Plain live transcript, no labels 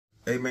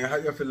Hey man, how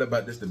y'all feel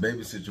about this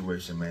DaBaby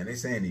situation, man? They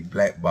saying he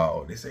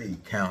blackballed. They say he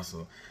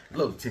canceled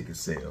low ticket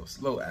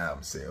sales, low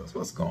album sales.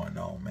 What's going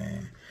on,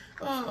 man?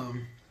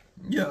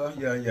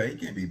 Yeah. He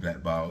can't be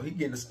blackballed. He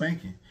getting a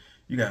spanking.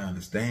 You gotta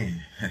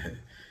understand.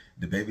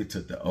 DaBaby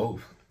took the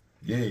oath.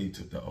 Yeah, he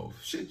took the oath.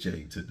 Shit, yeah,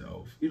 he took the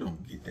oath. You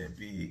don't get that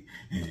big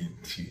and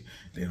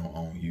they don't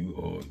own you,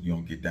 or you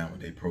don't get down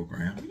with their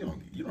program.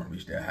 You don't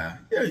reach that high.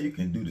 Yeah, you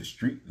can do the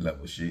street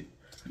level shit.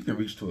 You can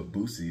reach to a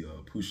Boosie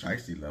or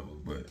Toosii level,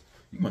 but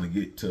you want to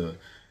get to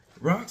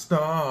rock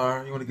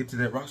star. You want to get to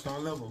that rock star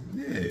level.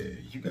 Yeah,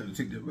 you got to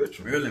take that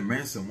ritual. Marilyn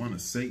Manson, one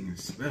of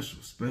Satan's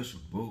special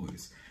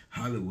boys.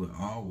 Hollywood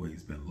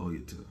always been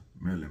loyal to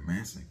Marilyn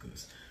Manson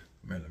because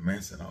Marilyn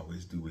Manson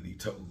always do what he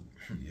told.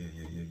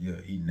 Yeah.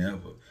 He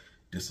never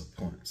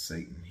disappoint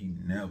Satan. He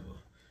never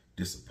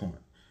disappoint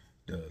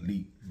the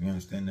elite. You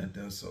understand that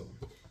though? So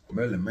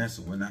Marilyn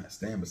Manson will not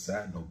stand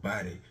beside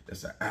nobody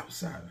that's an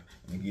outsider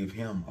and give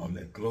him all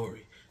that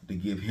glory, to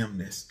give him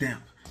that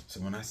stamp.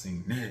 So when I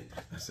seen that,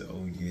 I said,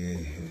 oh yeah,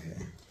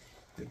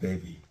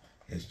 DaBaby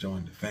has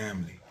joined the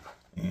family.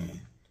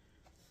 And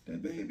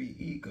DaBaby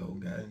ego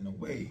got in the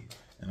way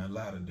in a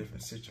lot of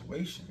different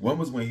situations. One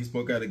was when he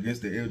spoke out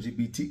against the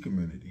LGBT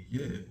community.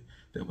 Yeah,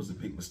 that was a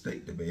big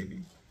mistake,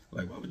 DaBaby.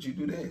 Like, why would you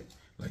do that?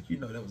 Like, you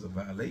know that was a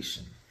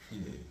violation.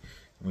 Yeah,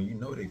 when you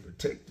know they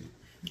protected.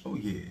 Oh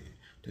yeah,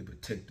 they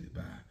protected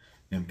by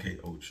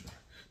MK Ultra.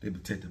 They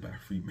protected by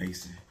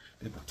Freemason.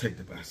 They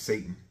protected by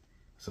Satan.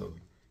 So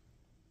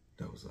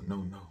that was a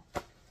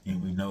no-no.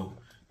 And we know,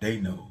 they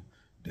know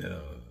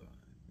that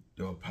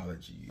your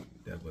apology,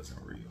 that wasn't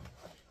real.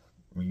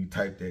 When you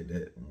typed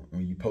that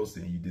when you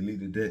posted and you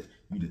deleted that,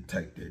 you didn't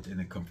type that. That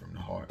didn't come from the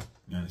heart.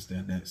 You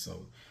understand that?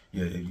 So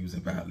yeah, it was a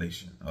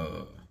violation.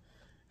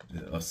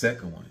 A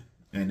second one,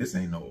 and this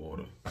ain't no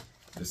order.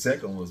 The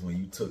second was when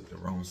you took the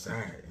wrong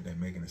side in that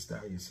Megan Thee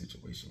Stallion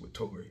situation with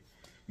Tory.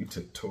 You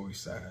took Tory's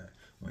side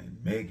when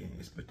Megan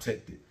is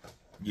protected.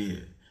 Yeah,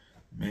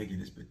 Megan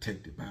is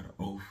protected by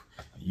the oath,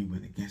 and you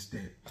went against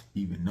that,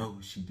 even though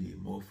she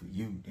did more for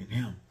you than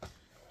him.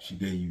 She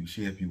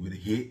helped you with a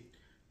hit.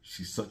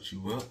 She sucked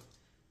you up.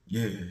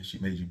 Yeah, she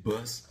made you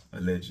bust,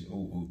 allegedly.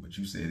 Oh, but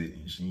you said it,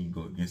 and she didn't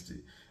go against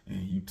it, and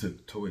you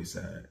took Tory's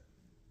side.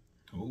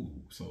 Oh,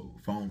 so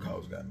phone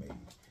calls got made.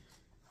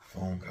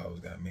 Phone calls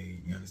got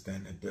made. You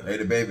understand that? Hey,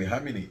 DaBaby, how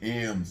many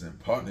M's and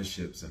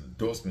partnerships and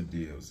endorsement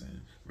deals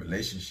and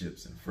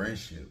relationships and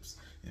friendships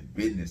and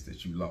business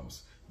that you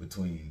lost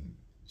between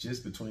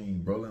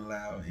Rolling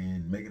Loud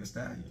and Megan Thee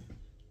Stallion?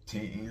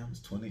 10 M's,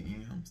 20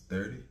 M's,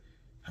 30?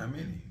 How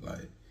many?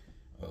 Like,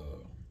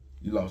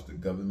 you lost the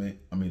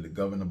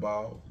governor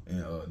ball in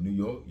New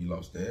York. You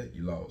lost that.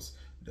 You lost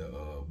the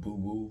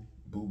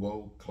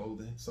Boo-Bo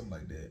clothing, something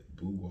like that.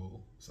 Boo-Bo,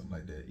 something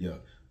like that. Yeah,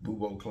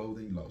 Boo-Bo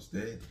clothing, you lost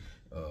that.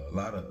 A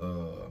lot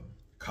of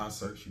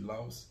concerts you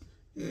lost.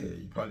 Yeah,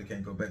 you probably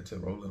can't go back to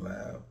Rolling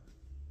Loud.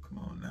 Come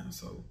on now.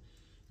 So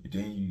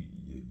then you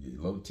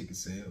low ticket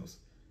sales.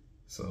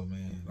 So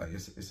man, like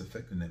it's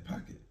affecting that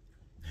pocket.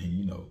 And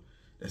you know,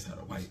 that's how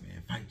the white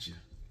man fight you.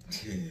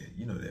 Yeah,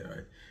 you know that,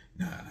 right?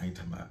 Nah, I ain't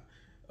talking about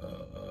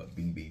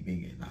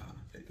bing, nah.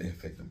 They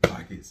affect them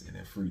pockets and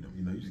their freedom.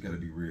 You know, you just gotta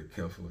be real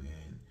careful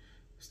and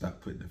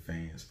stop putting the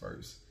fans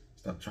first.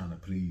 Stop trying to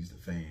please the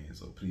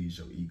fans or please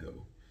your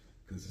ego,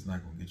 because it's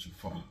not gonna get you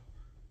far,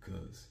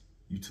 because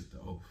you took the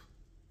oath.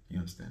 You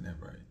understand that,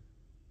 right?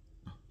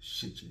 Oh,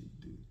 shit, yeah, you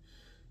do.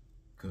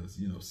 Because,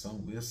 you know,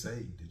 some will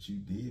say that you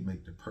did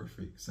make the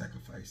perfect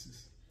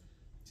sacrifices.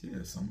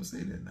 Yeah, some will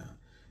say that now.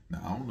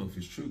 Now, I don't know if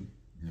it's true,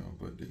 you know,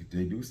 but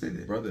they do say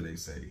that. Brother, they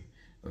say,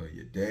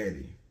 your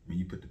daddy, when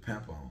you put the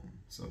pamper on,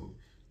 so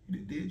you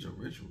did your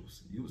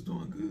rituals. You was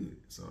doing good.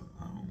 So,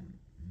 I don't,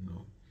 you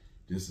know,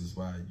 this is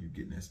why you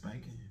getting that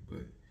spanking.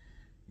 But,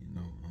 you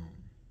know,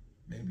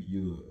 maybe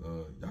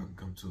y'all can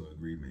come to an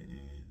agreement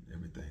and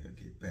everything will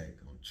get back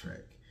on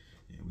track.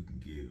 And we can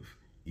give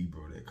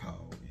Ebro that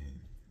call and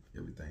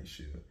everything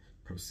should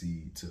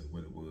proceed to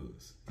what it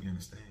was. You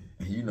understand?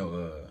 And you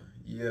know,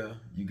 yeah,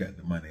 you got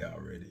the money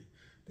already.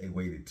 They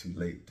waited too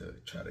late to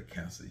try to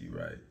cancel you,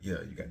 right?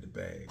 Yeah, you got the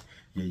bag.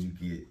 Yeah, you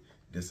get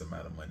this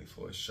amount of money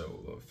for a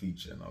show or a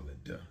feature and all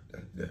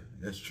that.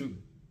 That's true.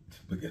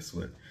 But guess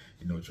what?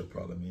 You know what your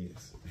problem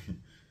is?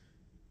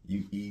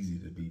 You easy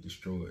to be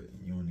destroyed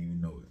and you don't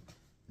even know it.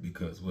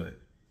 Because what?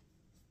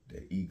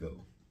 That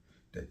ego,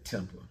 that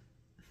temper.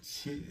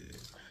 Shit.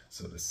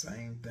 So the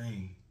same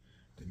thing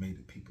that made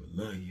the people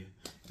love you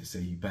and say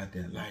you about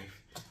that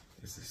life,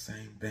 it's the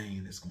same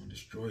thing that's going to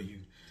destroy you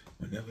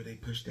whenever they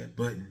push that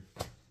button.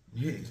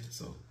 Yeah,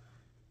 so,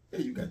 yeah,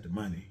 you got the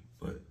money,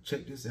 but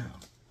check this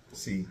out.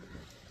 See,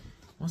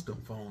 once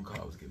them phone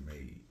calls get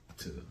made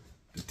to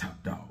the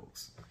top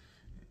dogs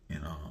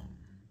and,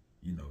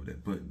 you know,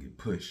 that button get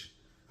pushed,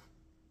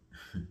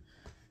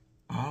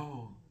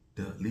 all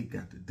the elite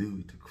got to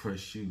do to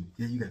crush you,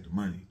 yeah, you got the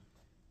money,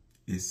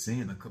 is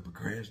send a couple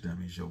crash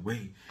dummies your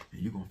way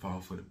and you're going to fall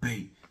for the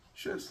bait,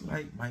 just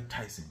like Mike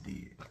Tyson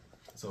did.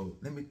 So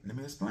let me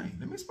explain.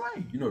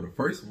 You know, the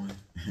first one,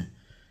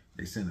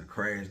 they send a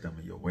crash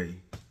dummy your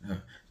way,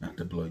 not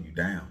to blow you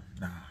down.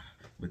 Nah,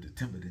 with the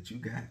temper that you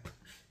got,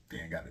 they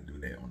ain't got to do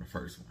that on the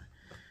first one.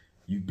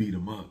 You beat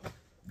them up.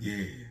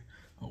 Yeah,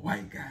 a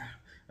white guy,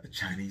 a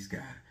Chinese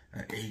guy,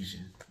 an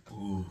Asian.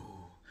 Ooh,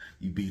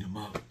 you beat them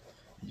up.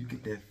 And you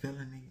get that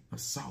felony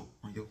assault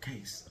on your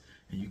case,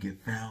 and you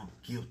get found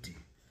guilty.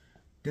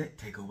 That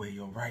take away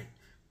your right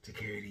to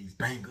carry these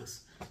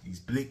bangers, these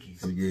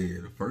blickies. So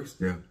yeah, the first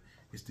step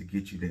is to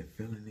get you that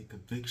felony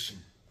conviction.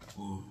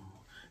 Ooh,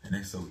 and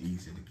that's so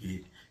easy to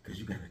get because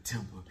you got a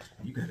temper,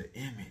 you got an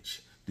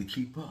image to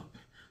keep up.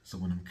 So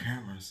when them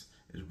cameras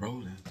is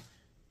rolling,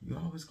 you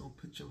always gonna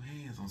put your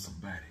hands on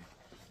somebody.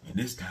 And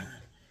this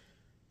time,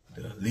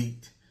 the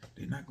elite,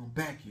 they're not gonna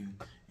back you,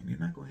 and they're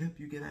not gonna help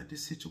you get out of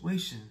this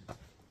situation.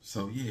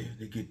 So yeah,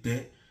 they get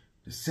that.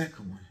 The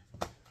second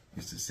one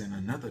is to send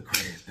another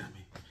crash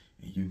dummy,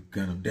 and you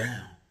gun them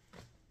down.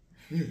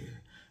 Yeah,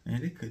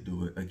 and they could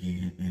do it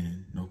again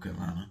in North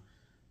Carolina,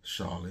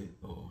 Charlotte,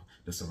 or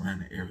the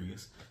surrounding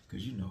areas,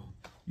 because you know,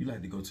 you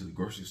like to go to the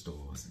grocery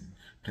stores and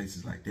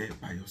places like that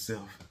by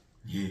yourself.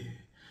 Yeah,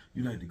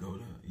 you like to go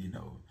to, you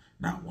know,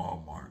 not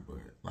Walmart, but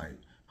like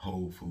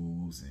Whole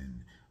Foods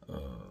and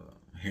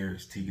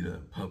Harris Teeter,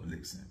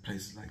 Publix, and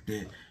places like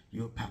that.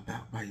 You'll pop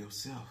out by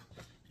yourself,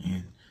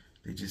 and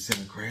they just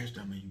send a crash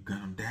dummy, you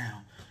gun them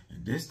down,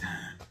 and this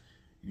time,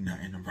 you're not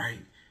in the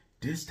right.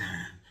 This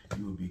time,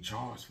 you will be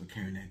charged for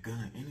carrying that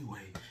gun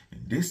anyway.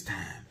 And this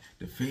time,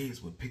 the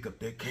feds will pick up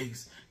that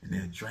case and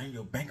they'll drain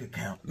your bank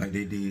account like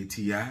they did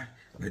T.I.,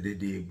 like they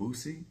did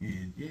Boosie,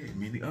 and yeah,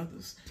 many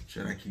others.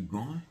 Should I keep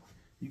going?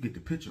 You get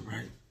the picture,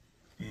 right?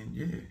 And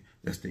yeah,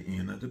 that's the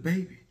end of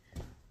DaBaby.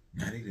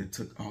 Now they done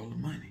took all the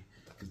money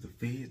because the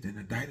feds then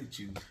indicted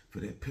you for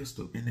that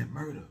pistol and that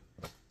murder.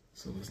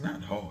 So it's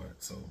not hard.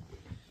 So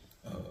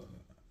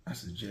I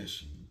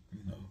suggest you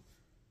know,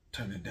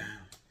 turn it down.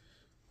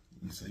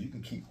 So you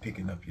can keep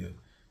picking up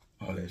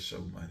all that show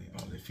money,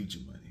 all that feature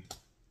money.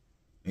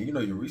 And you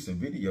know, your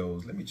recent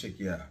videos, let me check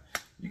you out.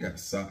 You got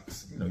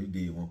socks, you know, you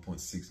did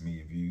 1.6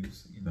 million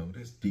views. You know,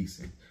 that's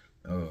decent.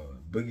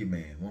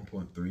 Boogeyman,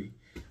 1.3,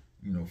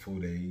 you know, 4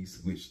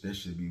 days, which that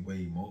should be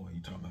way more. You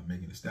talking about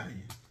Megan Thee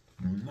Stallion.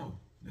 No,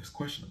 that's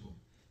questionable.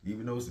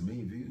 Even though it's a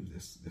million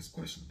views, that's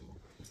questionable.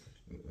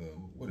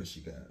 What else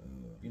she got?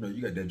 You know,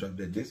 you got that drop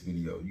that disc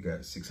video. You got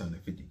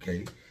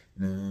 650K.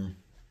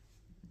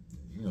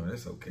 You know,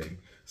 that's okay.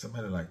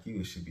 Somebody like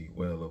you, it should be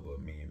well over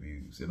 1 million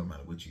views. It don't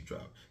matter what you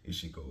drop. It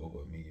should go over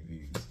 1 million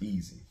views.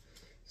 Easy.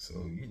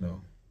 So, you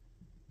know,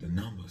 the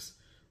numbers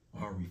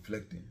are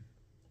reflecting.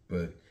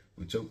 But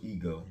with your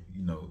ego,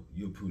 you know,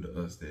 you'll prove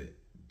to us that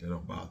they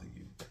don't bother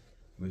you.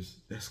 Which,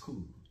 that's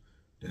cool.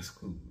 That's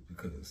cool.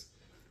 Because,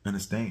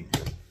 understand,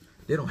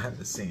 they don't have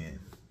to send,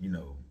 you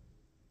know,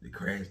 the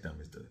crash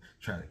dummies to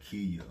try to kill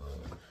you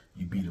or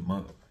you beat them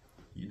up.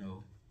 You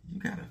know, you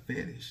got a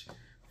fetish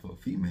for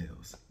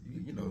females.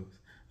 You know,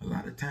 a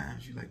lot of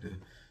times you like to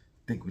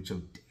think with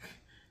your dick.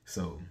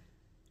 So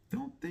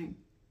don't think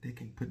they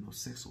can't put no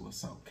sexual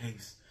assault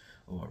case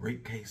or a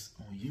rape case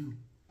on you.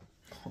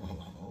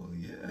 Oh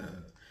yeah.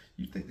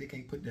 You think they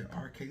can't put that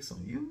R case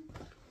on you?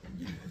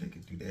 Yeah, they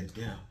can do that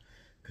there.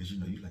 Cause you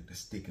know you like to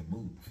stick and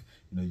move.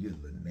 You know, you're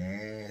a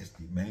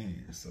nasty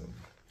man. So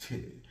yeah,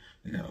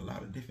 they got a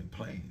lot of different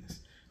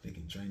plans. They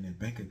can drain that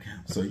bank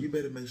account. So you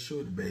better make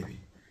sure, DaBaby,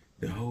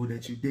 the hole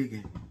that you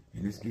digging,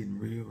 and it's getting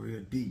real,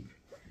 real deep.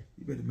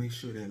 You better make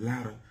sure that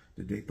ladder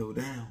that they throw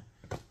down,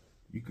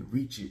 you can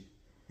reach it,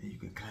 and you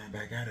can climb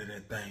back out of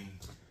that thing.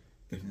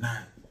 If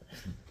not,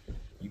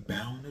 you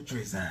bound to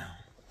drizzle.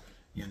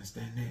 You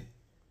understand that?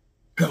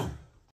 Go!